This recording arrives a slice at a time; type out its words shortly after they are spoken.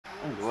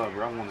I ain't gonna lie,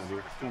 bro. I want to do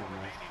it. Come on,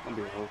 man. I'm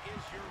be a hoe.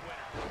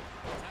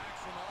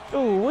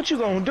 Dude, what you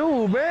gonna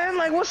do, man?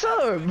 Like, what's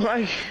up?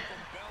 Like,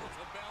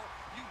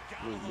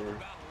 Look, bro.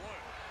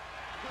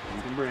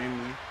 You can bring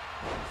me.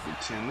 Be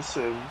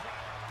 10-7.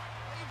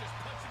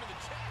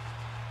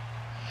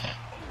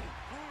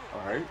 All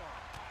right.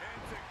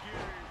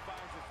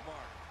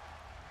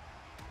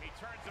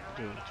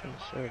 dude,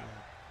 10-7.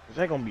 Is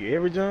that gonna be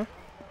every time?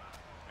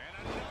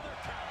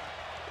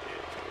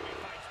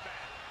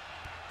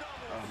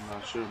 I'm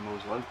not sure,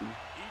 most likely.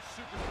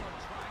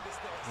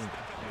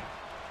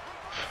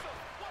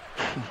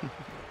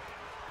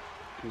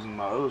 Because in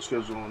my other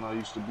schedule, when I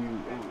used to be,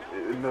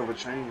 it never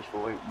changed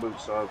for like both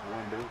sides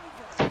one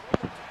day.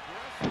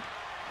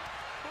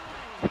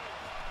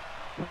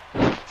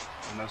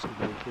 And that's because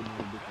they were putting in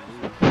a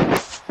different league.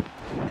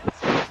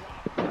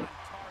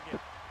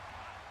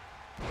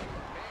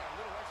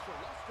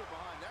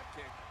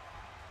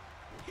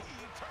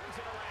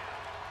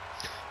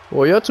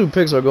 Well, your two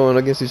picks are going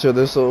against each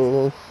other,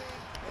 so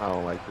I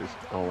don't like this.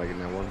 I don't like it in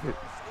that one bit.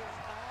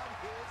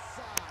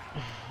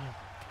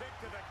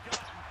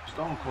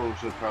 Stone Cold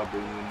should probably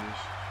win this.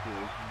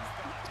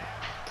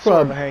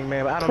 Sort of a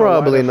hangman, but I don't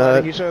probably know why they're not.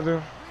 fighting each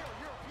other.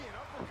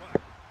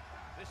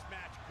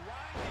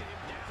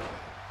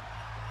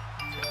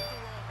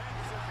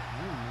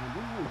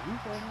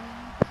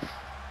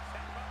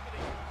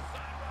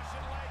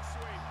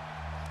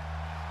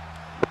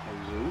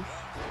 Hey, Zeus,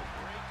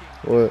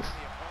 what?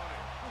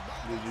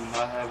 did you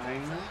not have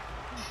Hangman?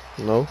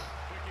 No.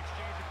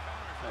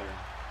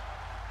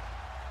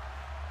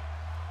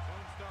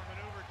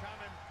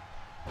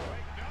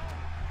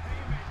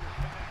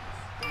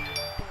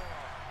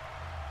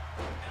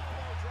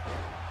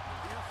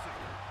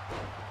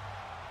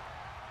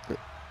 Hey.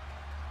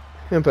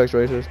 Impact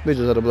Racers. They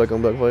just had a black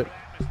on black fight.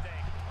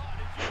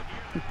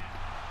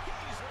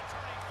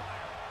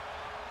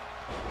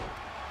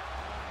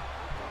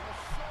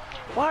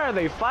 Why are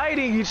they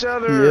fighting each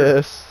other?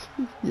 Yes.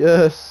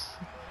 Yes.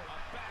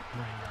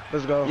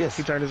 Let's go. Yes.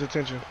 He turned his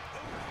attention.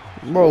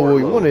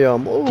 Bro, one of y'all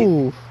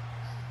move.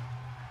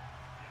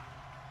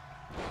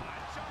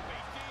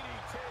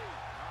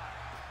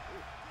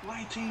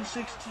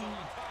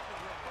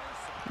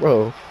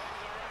 Bro,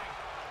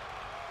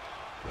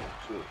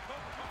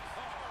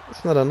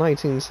 it's not a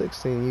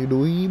 1916, you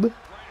dweeb.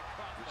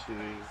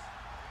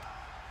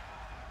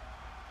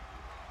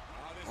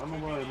 Why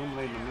nobody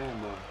eliminating the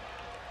man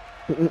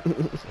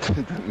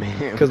though?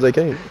 Man. Because they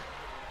can't.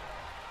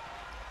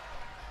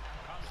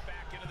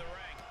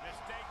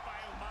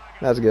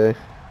 That's gay.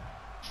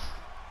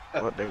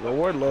 What they go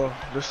Wardlow,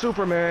 the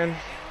Superman.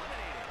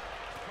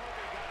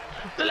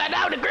 Let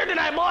down the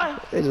kryptonite,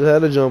 boy. They just had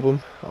to jump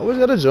him. Always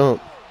gotta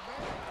jump.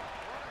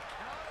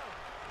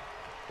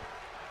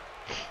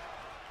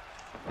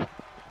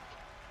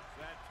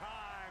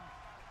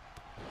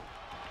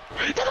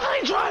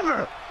 Definitely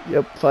driver.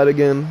 Yep, fight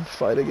again.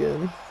 Fight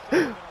again.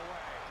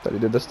 Thought he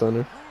did the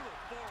stunner.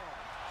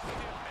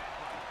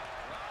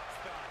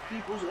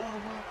 People's elbow.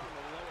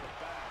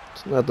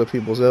 It's not the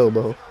people's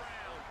elbow.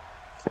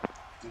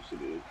 Yes,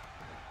 it is.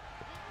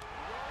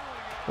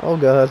 Oh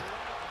god.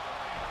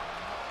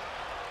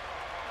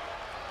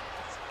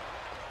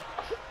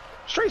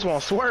 Streets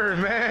won't swerve,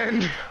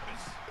 man.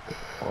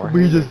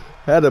 We just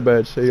had a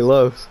match he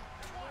loves.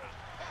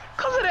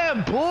 Cause of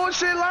that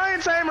bullshit lion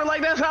tamer.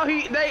 Like that's how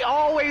they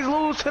always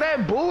lose to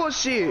that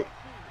bullshit.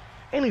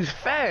 And he's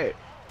fat.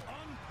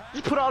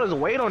 Just put all his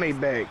weight on their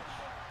back.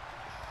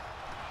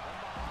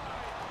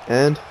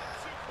 And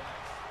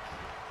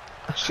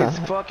Shit's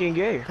fucking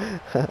gay.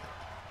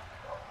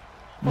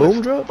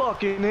 boom drop?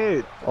 Fucking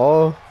it.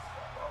 Oh,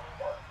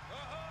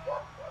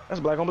 That's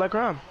black on black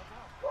crime.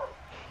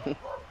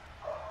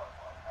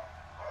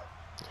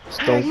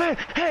 Stone.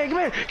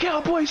 Hangman,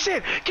 cowboy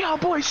shit,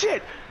 cowboy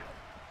shit.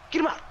 Get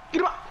him out,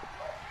 get him out.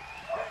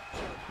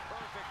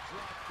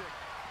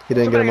 He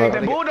didn't get him That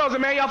out. Bulldozer,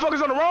 man, y'all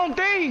focus on the wrong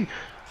thing.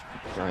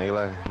 I ain't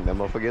like that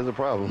motherfucker is a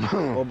problem.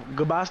 Well,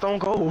 goodbye, Stone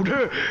Cold.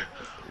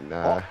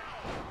 Nah.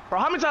 Bro,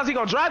 how many times he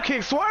gonna drop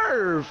kick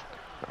swerve?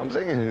 I'm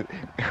saying,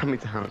 how many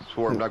times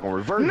Swerve not gonna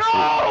reverse?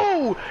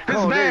 No! This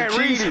Oh, man, they're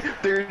Reese. cheating.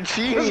 They're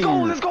cheating.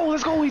 Let's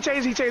go. He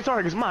changed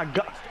targets. My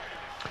God.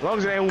 As long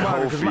as it ain't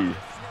Umaga, cause my...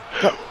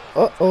 Kofi.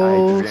 Uh-oh, I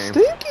hate this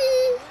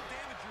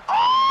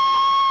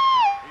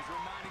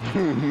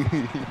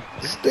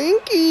Stinky!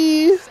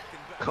 Stinky!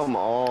 Come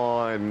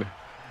on.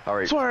 All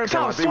right. Swerve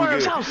come on, out, I think we swerve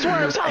good. out,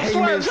 swerve out,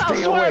 Hangman, swerve out,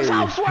 stay swerve away.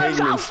 out, swerve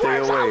Hangman, out,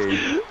 stay swerve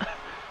away.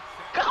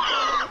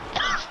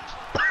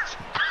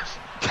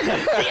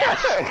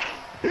 Yes!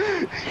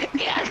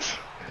 Yes!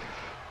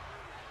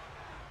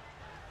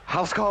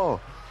 House call.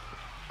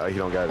 Oh, he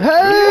don't got it.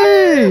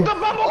 Hey! The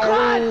bubble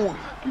clot! Oh,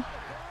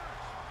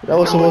 That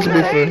was supposed to be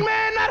for...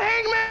 Hangman, not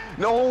Hangman!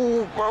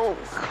 no, bro.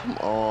 Come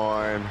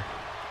on.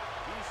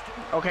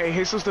 Okay,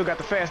 his sister got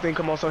the fast thing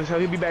come on, so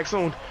he'll be back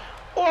soon.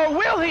 Or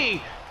will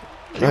he?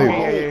 No.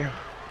 Yeah.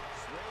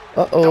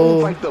 Don't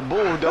Uh-oh. fight the Let's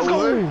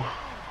Bulldozer. go!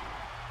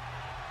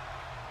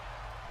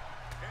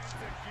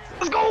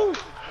 Let's go!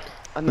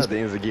 Another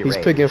ends to get He's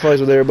ready. picking fights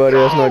with everybody.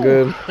 That's not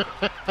good.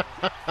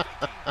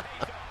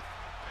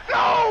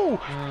 No!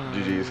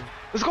 GG's.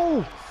 Let's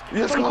go.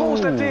 Let's Stone go. Cold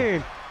stepped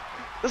in.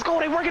 Let's go.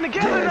 They working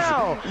together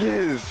now.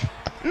 Yes.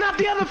 Not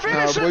the other Nah,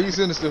 finisher. boy, you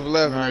sinister for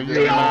left. The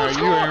You old ain't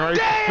school. right.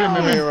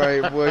 Damn. You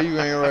ain't right, boy. You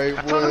ain't right,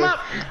 boy. Toss him out.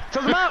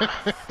 Toss him out.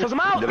 Toss him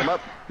out. Get him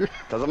up.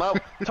 Toss him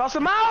out. Toss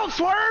him out.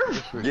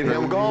 Swerve. Get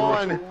him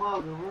gone.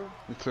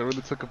 It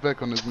really took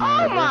effect on this Oh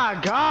man, bro. my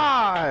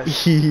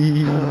gosh.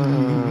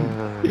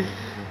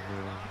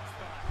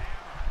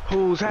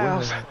 Whose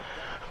house?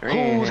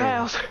 Whose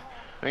house?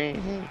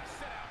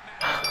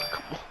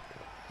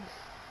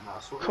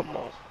 Come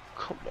on.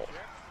 Come on.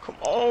 Come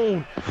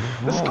on.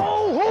 Let's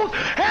go. Who's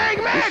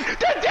Hangman?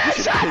 The dead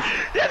shot.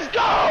 Let's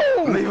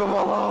go. Leave him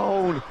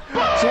alone.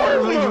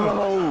 Swerve, leave him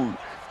alone.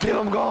 Get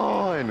him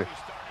gone.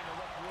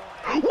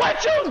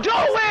 What you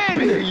doing?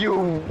 Big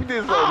you.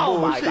 This is Oh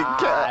my bullshit.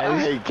 I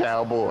hate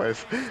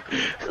Cowboys.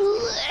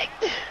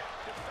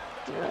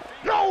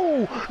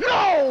 No.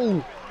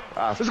 No.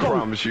 I Let's go.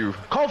 promise you.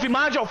 Kofi,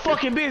 mind your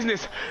fucking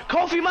business.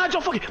 Kofi, mind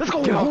your fucking. Let's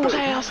go. Get off Whose the-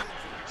 house?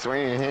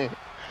 Swing. Get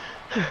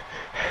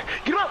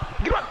him up.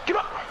 Get him up. Get him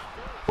up.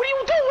 What are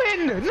you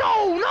doing?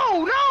 No.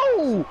 No.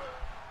 No.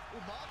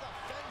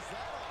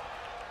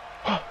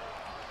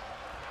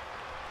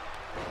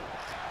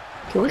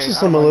 Can we see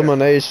some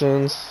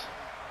eliminations?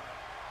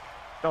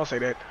 Don't say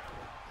that.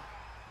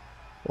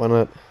 Why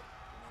not?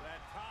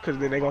 Cause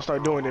then they gonna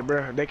start doing it,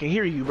 bruh. They can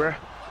hear you, bruh.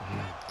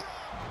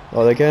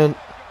 Oh, they can?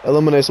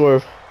 Eliminate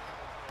Swerve.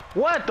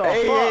 What the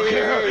Hey, fuck?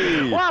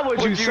 hey, Why would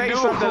what you say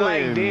something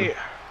like doing? that?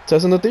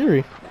 Testing the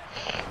theory.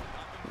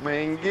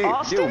 Man, get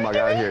Austin, him my guy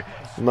out of here.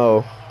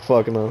 No.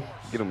 Fuck no.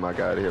 Get him my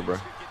guy out of here, bro.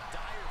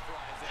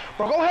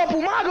 Bro, go help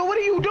Umaga. What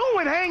are you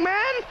doing, Hangman?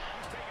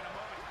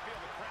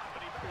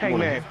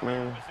 Hangman.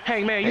 Man.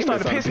 Hangman, you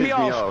starting to piss me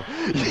off.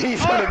 He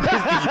started to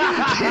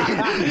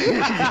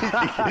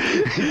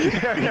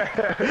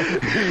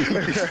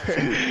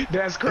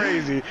That's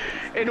crazy.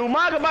 And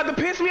Umaga about to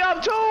piss me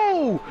off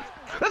too.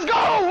 Let's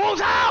go. Whose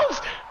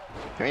house?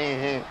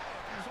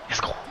 Let's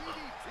go.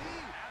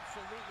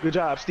 Good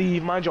job,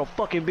 Steve. Mind your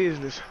fucking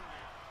business.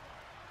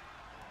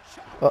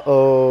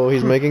 Uh-oh.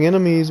 He's making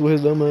enemies with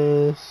his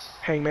dumbass.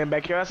 Hangman,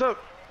 back your ass up.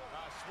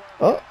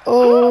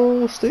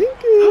 Uh-oh.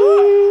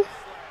 Stinky.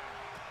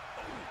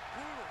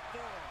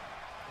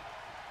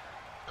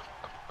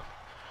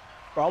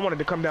 Bro, I wanted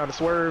to come down to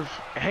Swerve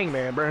and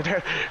Hangman, bro.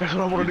 That's what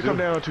I wanted to come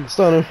down to.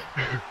 Stunner.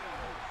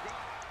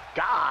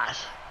 Gosh.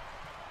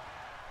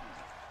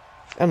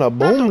 And a Not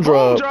the boom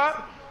drop.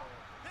 drop.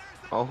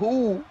 Oh,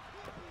 who?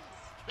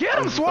 Get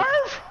him,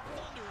 Swerve.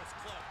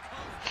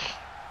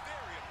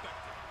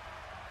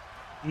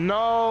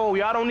 No,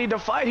 y'all don't need to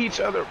fight each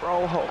other,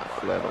 bro. Oh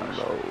my Let gosh. him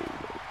know.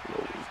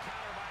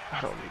 I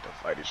don't need to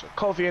fight each other.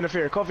 Kofi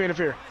interfere. Kofi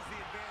interfere.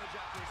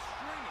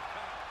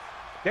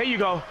 There you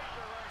go.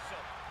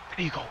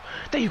 There you go.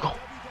 There you go.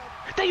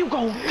 There you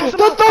go. Toss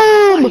him out.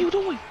 What are you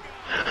doing?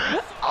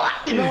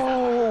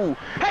 No!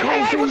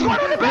 Hey, what's going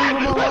on in the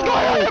back? What's going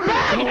on in the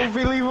back?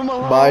 Kofi, leave him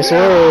alone! Bye,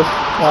 Swerve.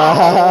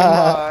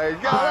 Oh my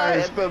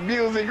God! The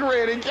music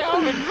ready,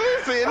 Calvin.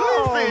 Listen,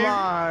 Oh listen.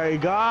 my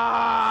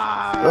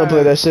God. Don't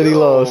play that shit he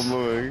lost.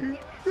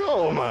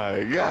 Oh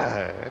my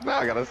God! Now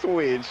I gotta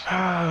switch.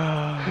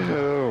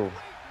 Oh.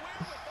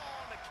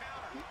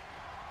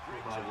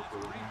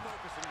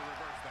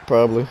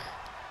 Probably.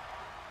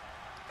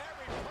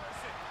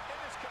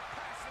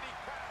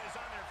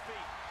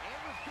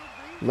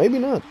 Maybe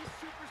not.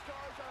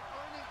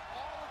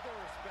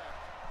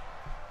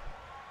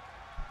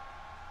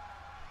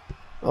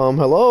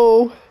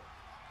 Hello?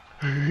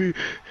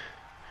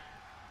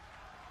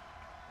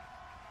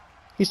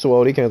 He's too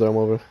old, he can't throw him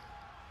over.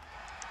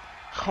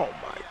 Oh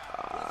my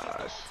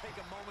gosh.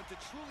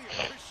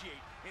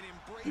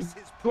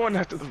 Going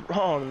after the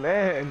wrong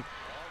man.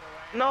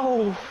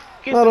 No.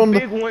 Get Not the on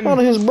big the, one. on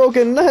his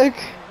broken neck.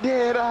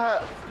 Dead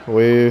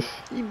Weave.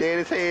 He dead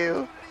as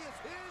hell.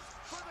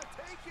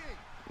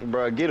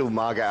 Bro, get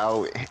Umaga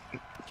out.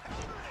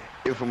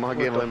 If Umaga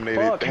get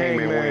eliminated, fuck,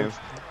 Hangman Hangman? wins.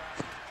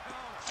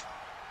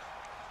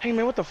 Hey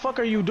man, what the fuck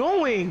are you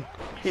doing?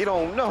 He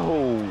don't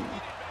know.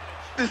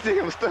 This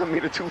damn stun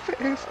meter too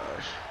fast.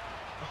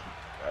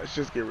 Let's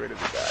just get rid of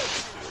the guy.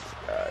 Just get rid of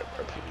the guy,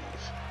 bro, please.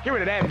 Get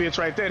rid of that bitch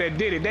right there that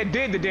did it. That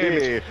did the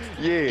damage.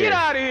 Yeah. Get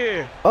out of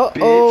here.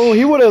 Uh-oh, Bitch.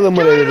 he would have Get rid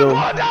eliminated of the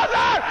him.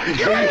 Bulldozer!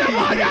 Get rid of the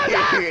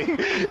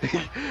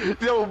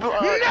Bulldozer! No,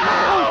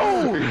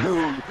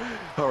 No!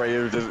 All right, it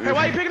was just. Hey,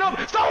 why you picking up?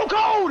 Stone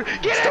Cold!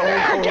 Get in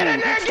there! Get in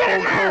there! Get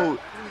in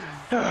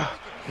there!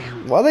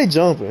 Why they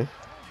jumping?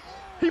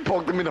 He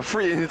poked him in his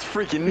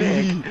freaking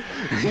neck.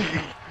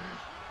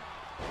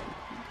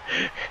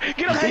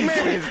 Get up, He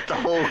Hangman! said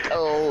Stone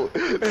Cold.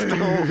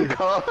 Stone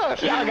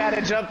Cold. Y'all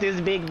gotta jump this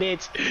big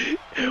bitch.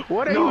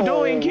 What are you No.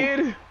 doing,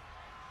 kid?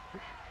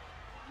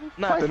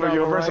 Not the Fight for no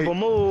your reversible right.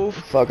 move.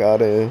 Fuck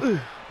out of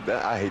here.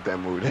 I hate that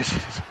move. That shit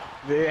is...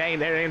 There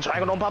ain't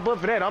triangle don't pop up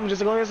for that. I'm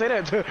just gonna say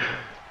that.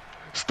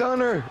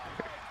 Stunner.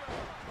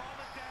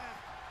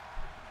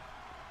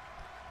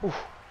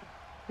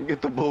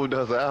 Get the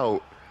Bulldozer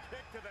out.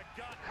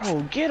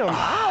 Bro, get him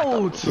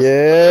out.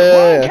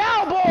 Yeah. Run,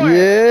 cowboy.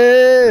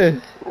 Yeah.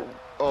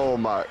 Oh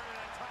my.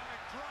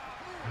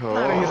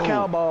 Not in his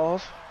cow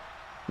balls.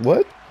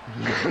 What?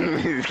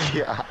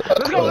 Yeah.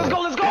 Let's go, let's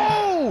go, let's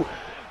go!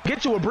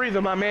 Get you a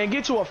breather, my man.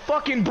 Get you a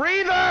fucking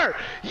breather!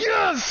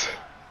 Yes!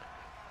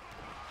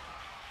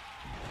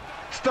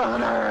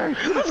 Stunner!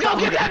 Let's go,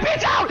 get that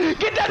bitch out!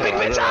 Get that big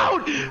bitch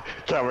out!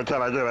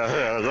 Can I get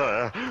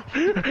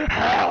a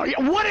Hell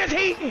yeah, what is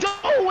he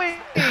doing?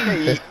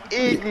 They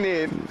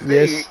ignorant.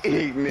 Yes. They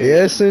ignorant.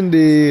 Yes,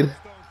 indeed.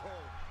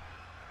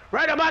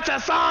 Right about your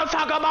song,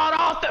 talk about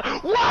Austin.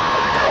 What?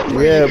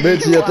 Yeah,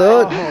 bitch, you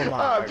thought? Oh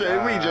my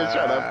We just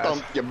trying to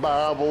thump your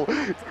Bible.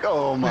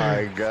 Oh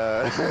my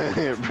God.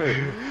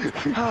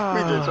 We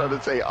just trying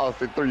to say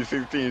Austin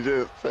 316.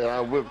 Just say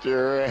I whipped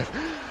your ass.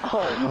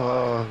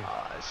 Oh my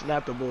gosh,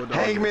 not the Bulldozer.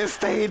 Hangman,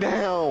 stay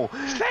down.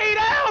 Stay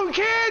down,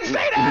 kid!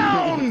 Stay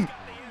down!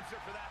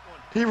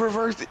 He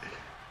reversed it.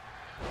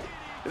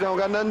 It don't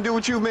got nothing to do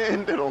with you,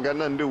 man. It don't got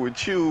nothing to do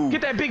with you.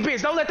 Get that big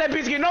bitch. Don't let that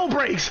bitch get no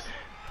breaks.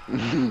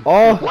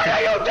 Oh, What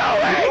are you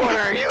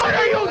doing? What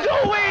are you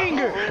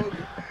doing?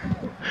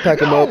 pack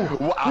him up.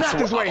 Well, I Not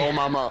swear, this way. oh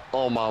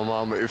my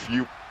mama, if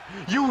you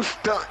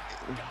stunt.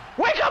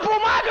 Wake up,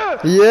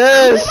 Umaga!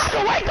 Yes.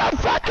 Umaga, wake the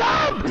fuck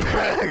up!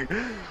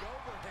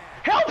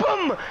 Help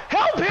him!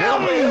 Help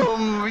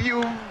him!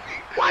 You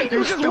Why you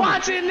just stupid-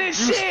 watching this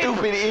you shit?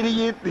 stupid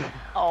idiot.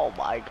 Oh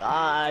my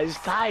gosh,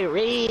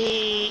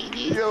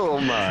 Tyree! Oh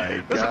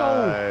my Let's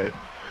God. go!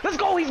 Let's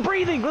go! He's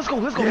breathing! Let's go!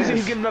 Let's go! Yes.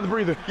 He's getting another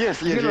breather.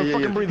 Yes, He's getting a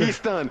fucking breather. He's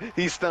stunned.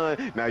 He's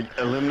stunned. Now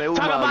eliminate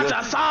Talk about Umaga.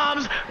 your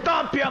Psalms,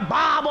 thump your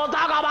Bible,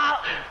 talk about...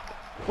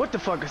 What the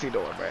fuck is he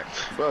doing, man?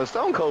 Bro,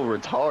 Stone Cold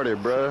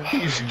retarded, bro.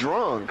 He's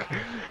drunk.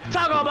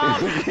 Talk about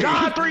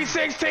John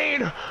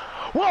 3:16.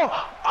 Whoa,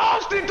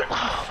 Austin.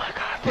 Oh my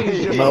God!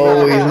 Please just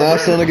No, he's not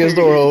standing against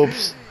the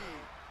ropes.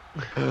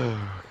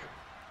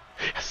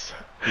 yes.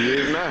 He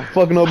is not.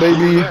 Fuck no,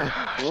 baby.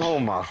 Oh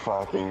my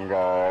fucking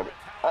God.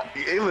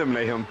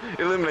 Eliminate him.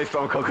 Eliminate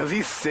Stone Cold because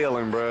he's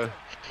selling, bro.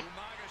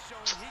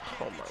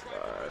 Oh my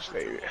gosh!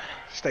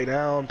 Stay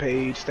down,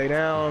 Paige. Stay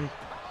down.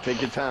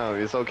 Take your time.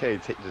 It's okay.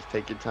 Just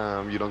take your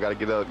time. You don't gotta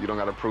get up. You don't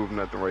gotta prove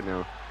nothing right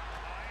now.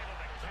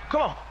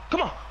 Come on,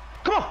 come on,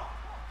 come on.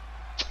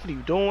 What are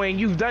you doing?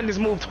 You've done this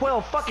move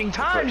 12 fucking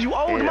times, you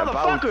old Yeah,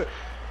 motherfucker.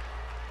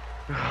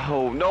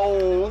 Oh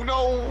no,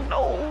 no,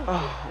 no.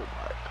 Oh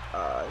my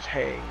gosh,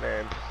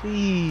 Hangman,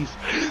 please.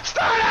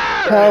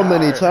 Starter! How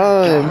many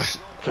times?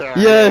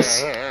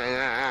 Yes.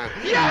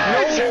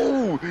 Yes!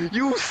 No,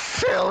 you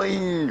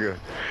selling.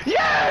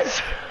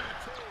 Yes!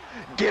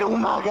 Get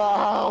Umaga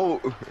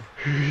out.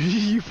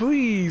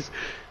 Please.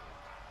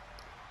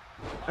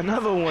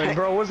 Another one,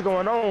 bro. What's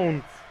going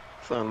on?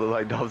 Son look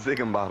like Dolph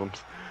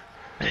Ziggenbottoms.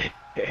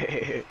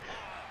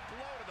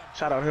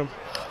 Shout out him.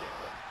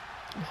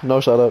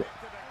 No, shut up.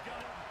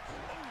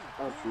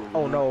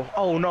 Oh no.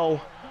 Oh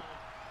no.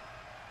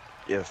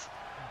 Yes.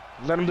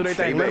 Let them do their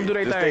Stay thing. Let them do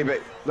back. their Just stay thing. back.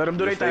 Let them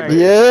do their Just stay thing.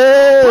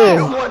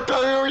 Yeah. What the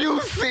hell? Are you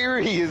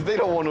serious? They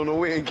don't want him to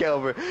win,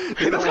 Calvin.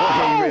 They don't Let's want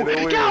Hangman to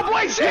go! win.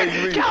 Cowboy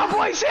shit!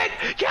 Cowboy shit!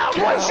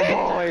 Cowboy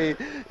shit!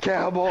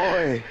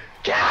 Cowboy.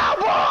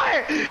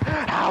 Cowboy!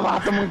 How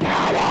about them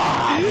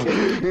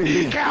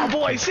Cowboys?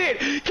 Cowboy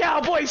shit!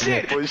 Cowboy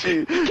shit! Cowboy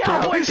shit.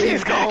 Cowboy shit!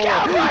 He's gone.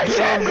 Cowboy Get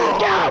shit! him gone.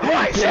 Cowboy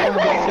Get shit! him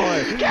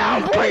gone.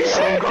 Cowboy Get him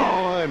shit!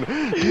 gone.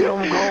 Get him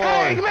gone.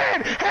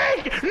 Hangman!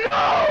 Hank!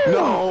 No!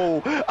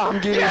 No, I'm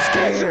getting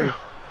scared.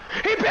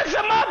 He picks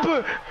him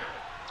up!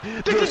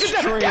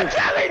 strength. Get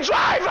Telly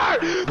Driver!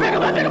 Pick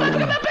him up! Pick him up!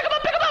 Pick him up! Pick him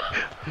up! Pick him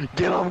up!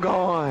 Get him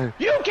gone.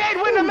 You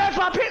can't win the match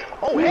by pin.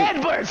 Oh,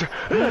 headbutts!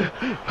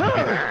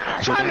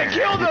 Trying to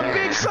kill the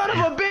big son of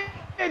a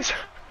bitch!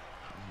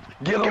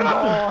 Get him Get up.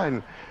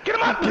 gone. Get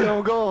him up! Get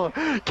him gone.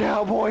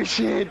 Cowboy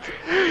shit.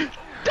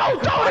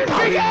 Don't throw his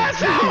big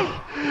ass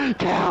out!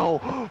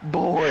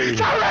 Cowboy.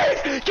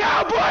 Tyrese!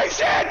 Cowboy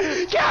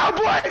shit!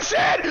 Cowboy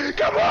shit!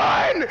 Come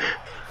on!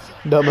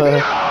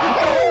 Dumbass.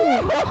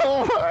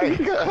 Oh my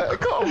God.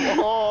 Come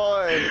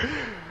on.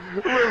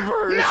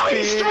 Reverse. Now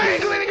he's it.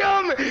 strangling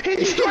him!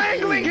 He's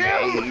strangling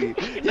him!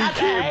 Not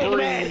the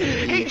hangman!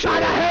 He tried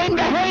to hang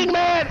the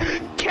hangman!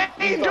 Can't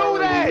he do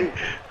that?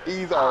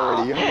 He's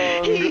already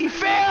hung. He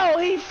fell!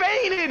 He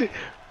fainted!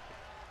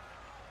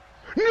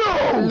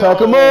 No! Pack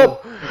him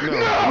up.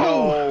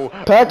 No.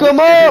 Pack him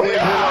up.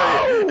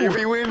 No! If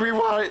he wins, we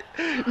want.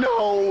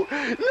 No,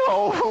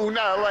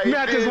 not like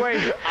Not this way.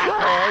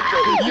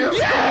 Yes,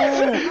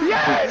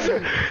 Yes!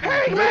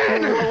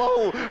 Hangman!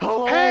 Hello.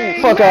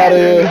 Hangman! Fuck out of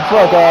here.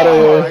 Fuck out of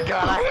Oh my here.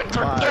 God, I hate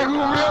to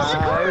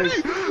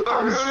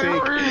I'm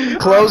sick.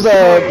 Close the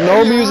app.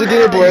 No music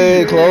getting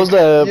played. Close the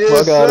app.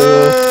 Fuck out of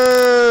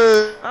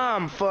here.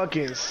 I'm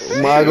fucking sick.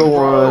 Umaga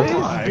won.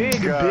 This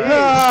big bitch.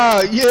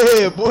 Ah,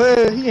 yeah,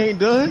 boy, he ain't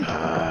done.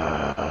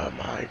 Oh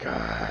my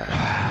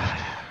god.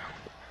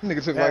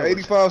 Nigga took That like was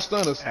 85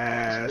 stunners.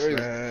 Ass, Crazy.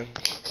 man.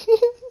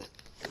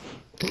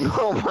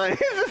 Oh my,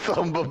 this is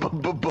some bullshit.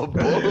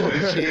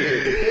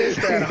 It's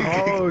that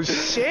whole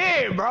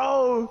shit,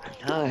 bro.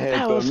 I had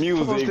That the was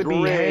supposed music to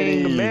be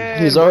ready.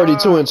 Hangman, He's already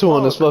bruh. 2-2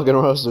 on this fucking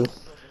roster.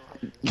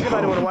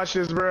 Anybody want to watch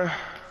this, bro?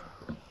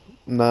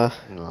 Nah.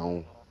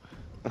 No,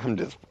 I'm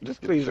just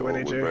get the Please show win,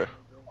 over with, AJ. bro.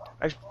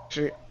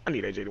 Actually, I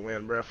need AJ to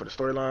win, bro, for the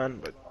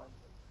storyline, but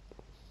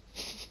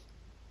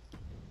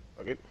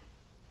okay.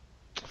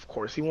 Of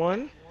course he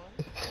won.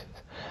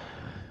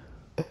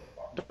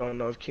 Don't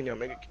know if Kenny will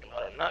make it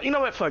or not. You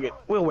know what? Fuck it.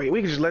 We'll wait. We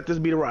can just let this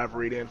be the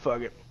rivalry then.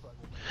 Fuck it.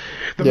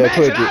 The Yeah, match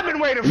click that it. I've been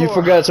waiting You for.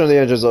 forgot to turn the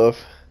engines off.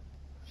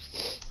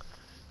 It's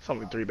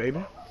only 3,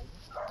 baby.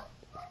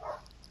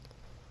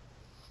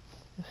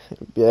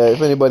 Yeah,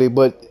 if anybody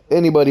but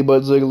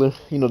Ziggler,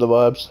 you know the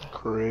vibes.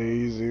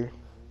 Crazy.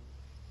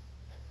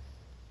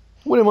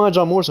 Wouldn't mind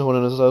John Morrison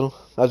holding this title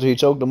after he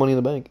choked the Money in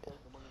the Bank.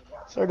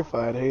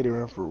 Certified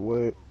hater for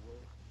what?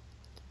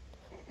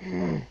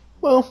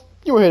 Well,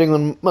 you were hating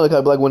on Malachi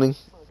Black winning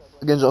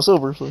against John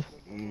Silver, so.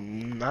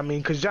 I mean,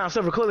 because John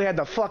Silver clearly had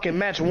the fucking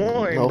match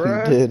won, No,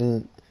 bruh. he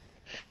didn't.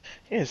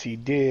 Yes, he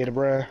did,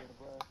 bruh.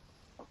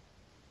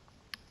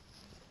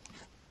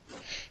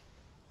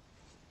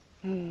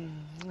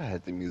 I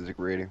had the music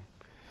ready.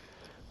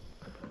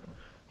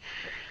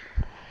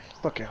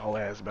 Fucking whole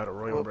ass battle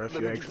royal, bruh, if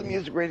Let you me get ask the me.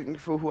 music ready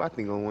for who I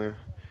think gonna win.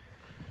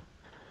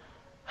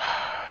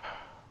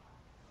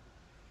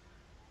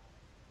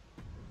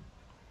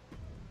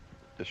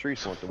 The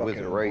streets want the Fucking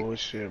wizard, right?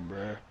 bullshit,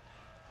 bruh.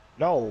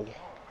 No,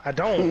 I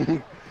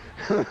don't.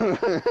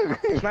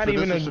 It's not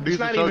even a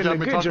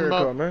good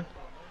Jericho, man.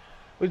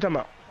 What you talking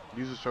about?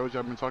 These are shows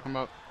y'all been talking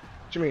about?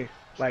 What you mean?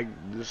 Like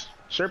this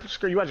shirt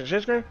screen? You watching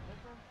shit screen?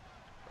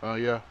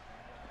 Yeah.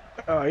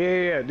 Oh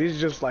yeah. These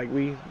just like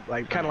we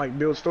like kind of like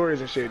build stories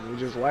and shit. And we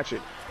just watch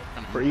it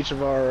for each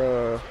of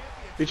our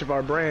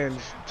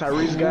brands.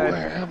 Tyrese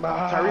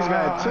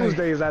got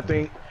Tuesdays, I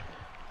think.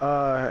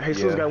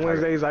 Jesus got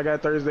Wednesdays. I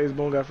got Thursdays.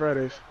 Boone got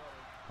Fridays.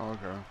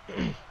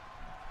 Okay.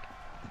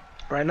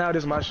 Right now,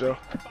 this is my show.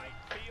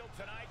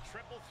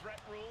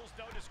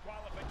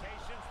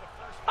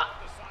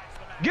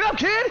 Get up,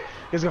 kid!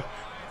 Let's go.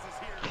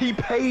 He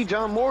paid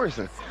John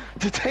Morrison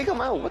to take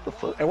him out. What the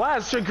fuck? And why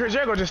is Chris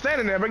Jericho just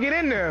standing there? But get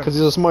in there. Because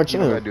he's a smart He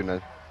don't gotta champ. do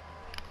nothing.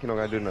 He don't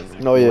gotta do nothing.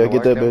 No, You yeah, wanna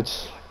get that whack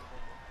bitch.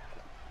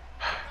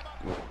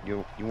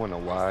 You wanna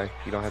know why?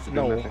 You don't have to do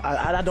No, nothing?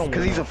 I don't.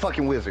 Because he's a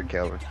fucking wizard,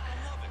 Calvin.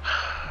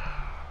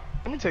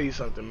 Let me tell you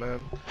something, man.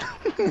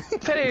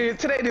 Today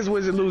this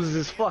wizard loses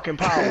his fucking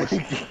powers.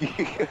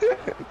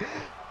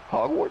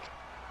 Hogwarts?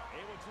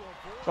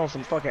 It's on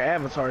some fucking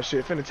Avatar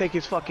shit. Finna take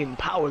his fucking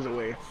powers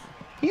away.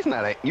 He's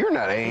not a. You're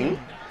not Aang.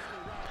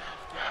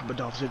 But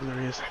Dolph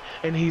Ziggler is.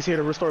 And he's here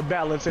to restore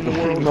balance in the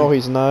world. No,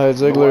 he's not.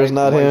 Ziggler is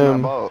not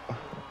him.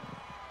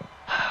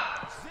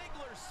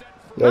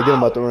 Yeah, get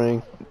him out the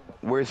ring.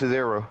 Where's his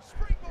arrow?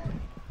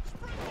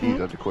 These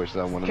are the questions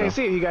I want to know. Can't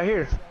see it, he got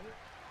here.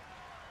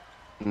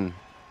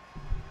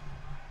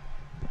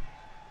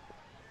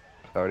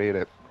 Already hit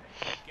it.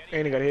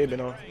 And he got a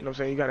headband on. You know what I'm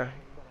saying? You gotta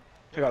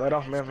take all that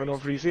off, man,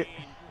 for you see it.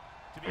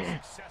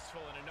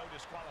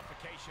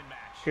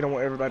 He don't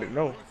want everybody to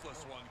know.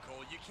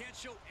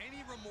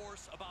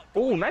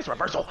 Oh, nice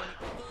reversal.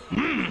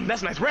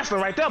 That's nice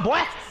wrestling right there,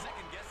 boy.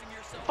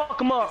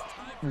 Fuck him up.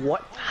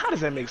 What? How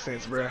does that make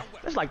sense, bro?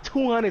 That's like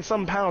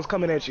 200-something pounds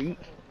coming at you.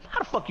 How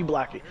the fuck you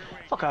block it?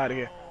 Fuck out of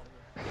here.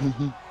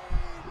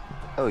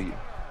 Oh, yeah.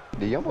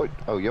 The young boy.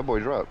 Oh, your boy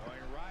dropped.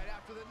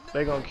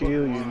 They gonna kill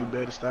you. You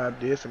better stop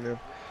dissing them.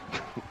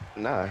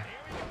 Nah.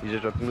 You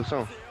just dropped a new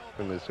song.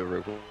 Let me see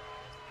real quick.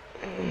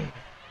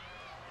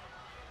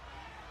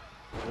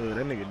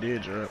 That nigga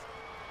did drop.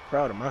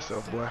 Proud of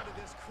myself, boy.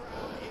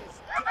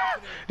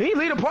 Did he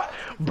lead a part?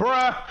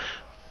 Bruh.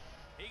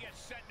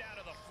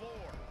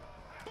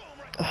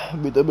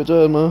 Beat that bitch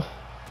up, man.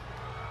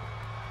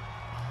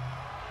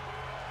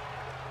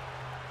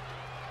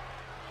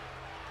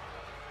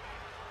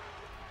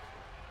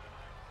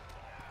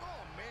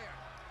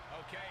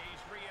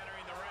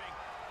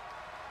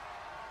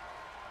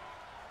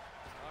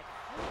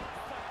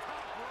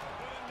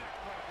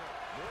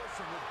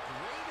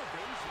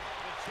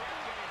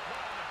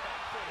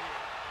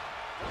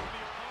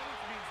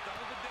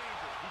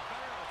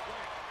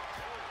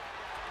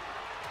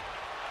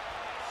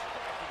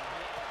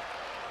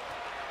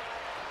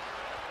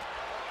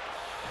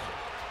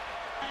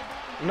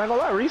 I'm not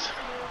gonna lie, Reese.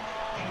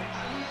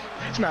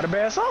 It's not a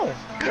bad song.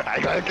 I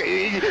gotta go.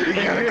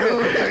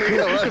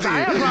 Cause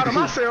I am proud of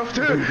myself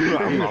too.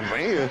 I'm not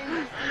saying.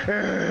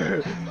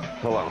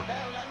 Hold on.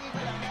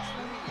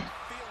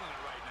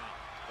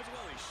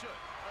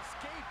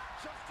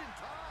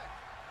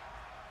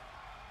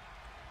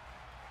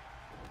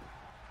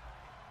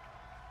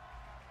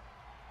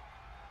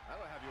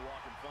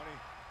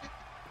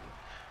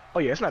 Oh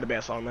yeah, it's not a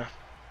bad song, man.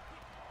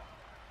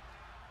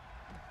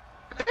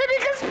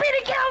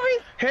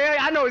 Hey,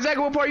 I know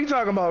exactly what part you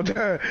talking about.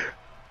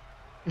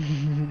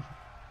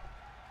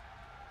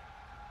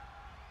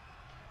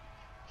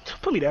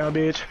 Put me down,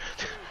 bitch.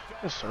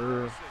 Yes,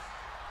 sir.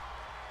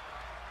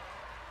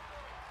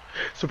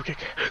 Super kick.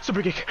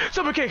 Super kick.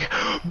 Super kick.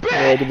 Yeah,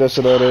 Bang! get that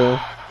shit out of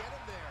here.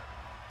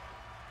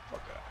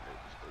 Fuck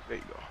out. There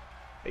you go.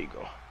 There you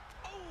go.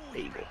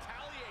 There you go.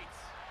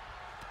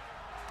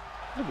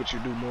 Look what you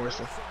do,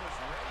 Morrison.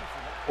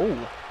 Ooh.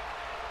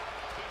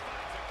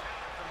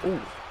 Ooh.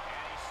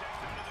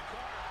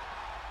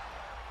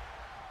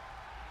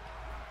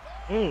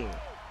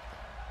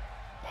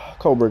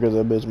 Code breaker's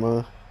that bitch,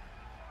 man.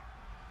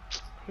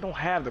 We don't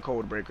have the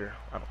code breaker,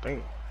 I don't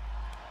think.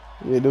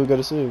 Yeah, dude,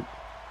 gotta see it.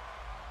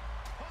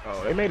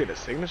 Oh, they made it a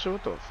signature?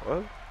 What the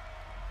fuck?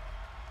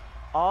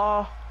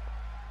 Aw.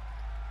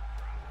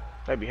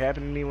 That be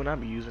happening to me when I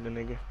be using the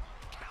nigga.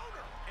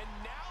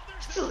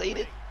 Delete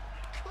it.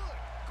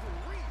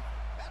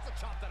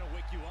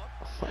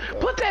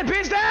 Put that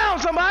bitch down,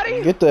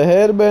 somebody! Get the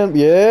headband.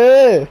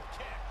 Yeah.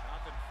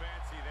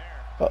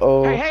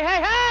 Uh-oh. Hey, hey,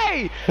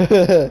 hey,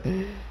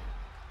 hey!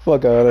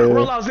 Fuck out of here.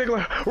 Roll out,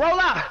 Ziggler. Roll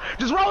out!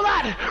 Just roll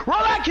out! Roll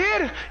out,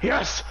 kid!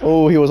 Yes!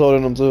 Oh, he was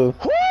holding him too.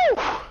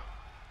 Woo!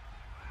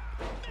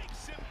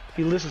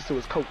 He listens to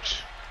his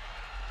coach.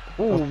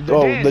 Ooh, the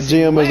GM is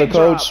the leg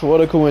coach. drop.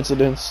 What a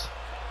coincidence.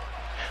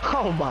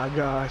 Oh my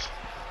gosh.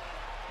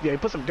 Yeah, he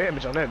put some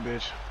damage on that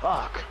bitch.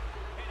 Fuck.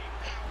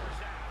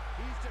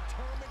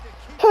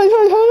 Hey,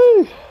 hey,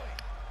 hey!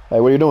 Hey,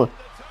 what are you doing?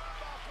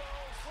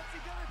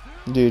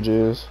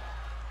 GG's.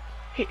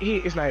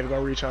 It's not even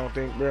gonna reach, I don't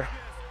think, bruh.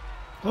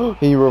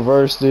 He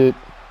reversed it.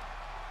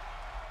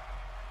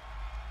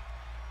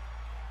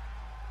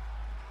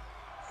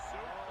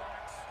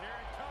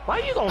 Why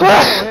you gonna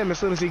run on him as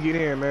soon as he get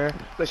in, man?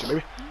 Bless you,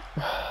 baby.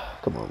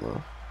 Come on,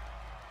 man.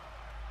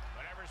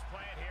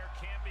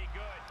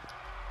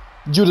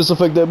 Judas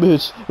affect that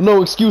bitch.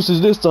 No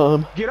excuses this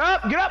time. Get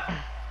up, get up!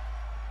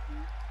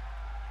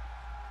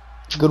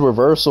 Good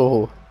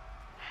reversal.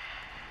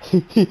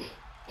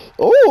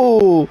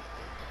 Oh!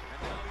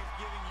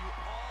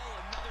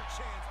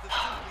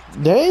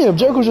 Damn,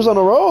 Jericho's just on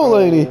a roll,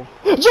 lady.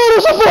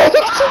 Judas effect!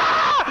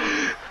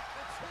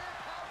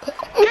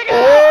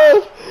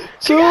 One,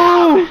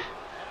 two.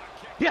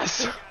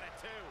 Yes!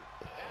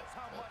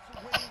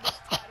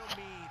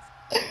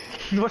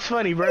 What's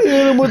funny, bro?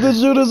 Hit him with the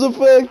Judas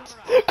effect.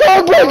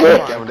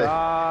 Codebreaker! Oh my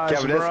gosh,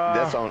 Kevin,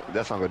 bro.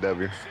 that's on a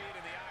W.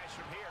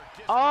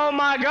 Oh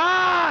my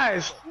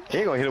gosh! He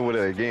ain't gonna hit him with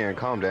it again.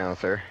 Calm down,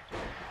 sir.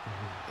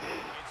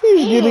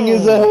 He's getting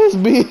his ass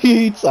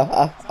beat.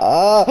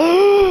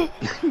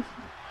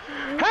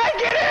 Hey,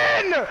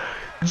 get in!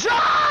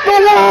 John!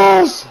 The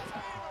loss!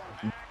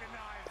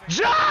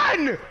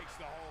 John!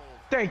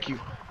 Thank you.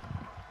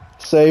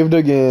 Saved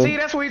again. See,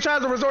 that's what he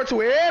tries to resort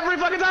to every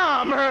fucking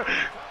time.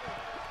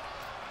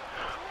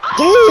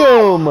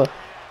 Damn!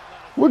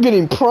 We're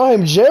getting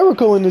prime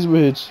Jericho in this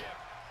bitch.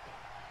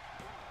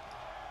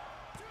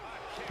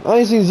 I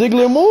ain't seen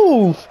Ziggler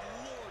move.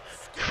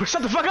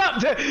 Shut the fuck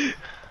up!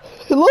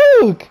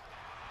 Look!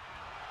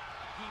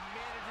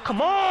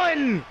 Come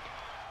on!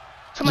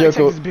 Somebody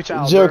take this bitch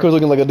out, Jericho's bro.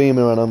 looking like a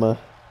demon right now, man.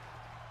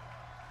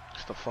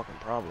 What's the fucking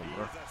problem,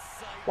 bro?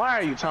 Why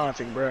are you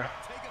taunting, bro?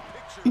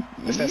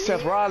 It's that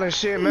Seth Rollins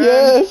shit, man.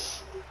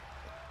 Yes!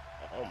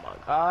 Oh my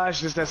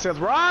gosh, it's that Seth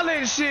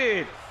Rollins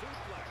shit.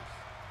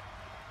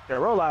 Yeah,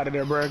 roll out of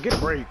there, bro. Get a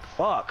break.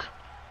 Fuck.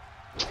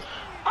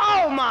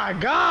 Oh my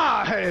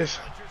gosh!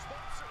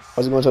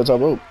 How's he going to the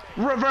top rope?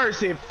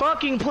 Reverse it,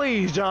 fucking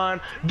please,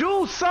 John.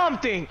 Do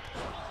something.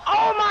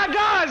 Oh my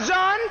God,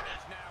 John.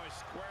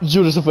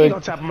 Judas He effect.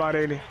 gonna tap him out,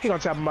 ain't he? He gonna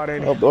tap him out,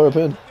 ain't he? Up or a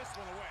pin.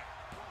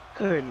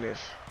 Goodness.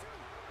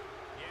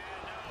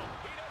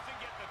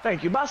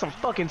 Thank you. Buy some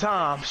fucking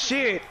time.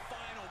 Shit.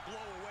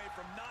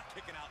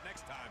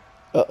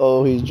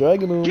 Uh-oh, he's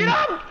dragging him. Get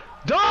up,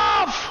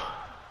 Dolph.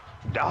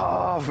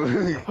 Dolph.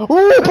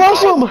 Ooh,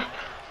 possum!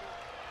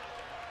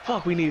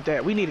 Fuck, we needed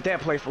that. We needed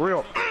that play for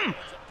real.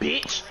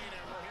 Bitch.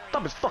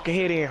 Thump his fucking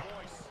head in.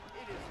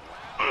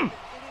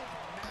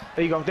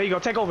 There you go. There you go.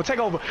 Take over. Take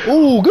over.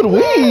 Ooh, good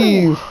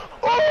weave.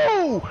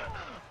 Ooh!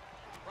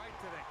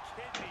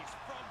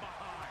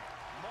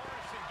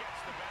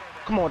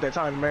 Come on with that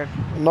time, man.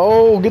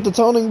 No, get the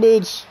toning,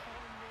 bitch.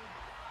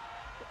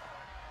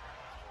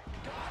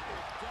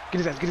 Get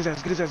his ass, get his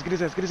ass, get his ass, get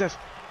his ass, get his ass.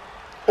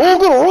 Oh,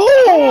 good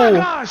Oh my roll!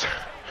 gosh!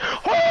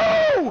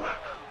 Oh!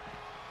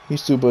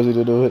 He's too busy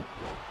to do it.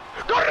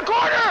 Go to the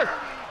corner!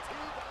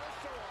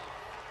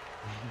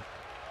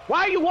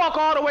 Why you walk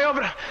all the way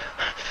over there?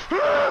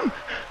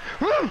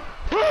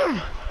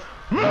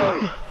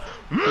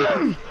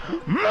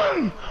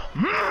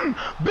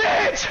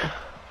 Bitch!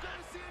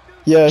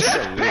 Yes,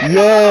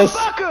 yes,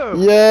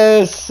 motherfucker!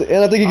 yes.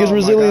 And I think he gets Oh my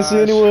resiliency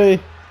gosh. anyway.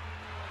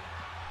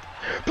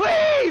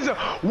 Please!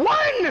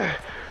 1,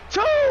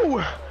 2!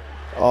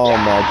 Oh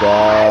my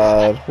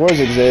God. Where's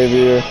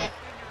Xavier?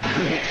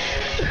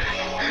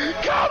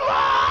 Come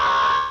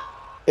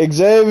on!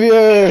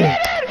 Xavier!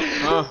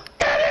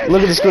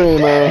 Look at the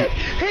screen, man.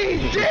 He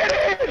did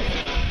it!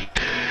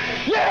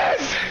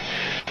 Yes!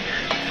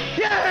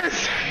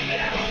 Yes!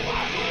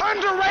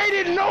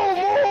 Underrated no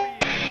more!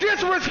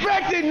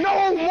 Disrespected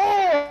no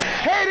more!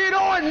 Hated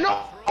on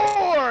no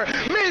more!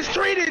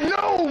 Mistreated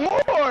no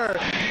more!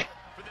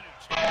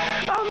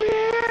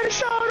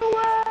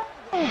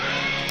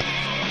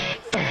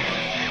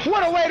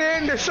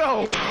 the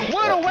show.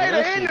 What a way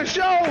to end the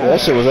show.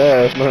 That shit was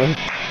ass, man.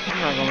 I'm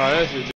not gonna lie, that shit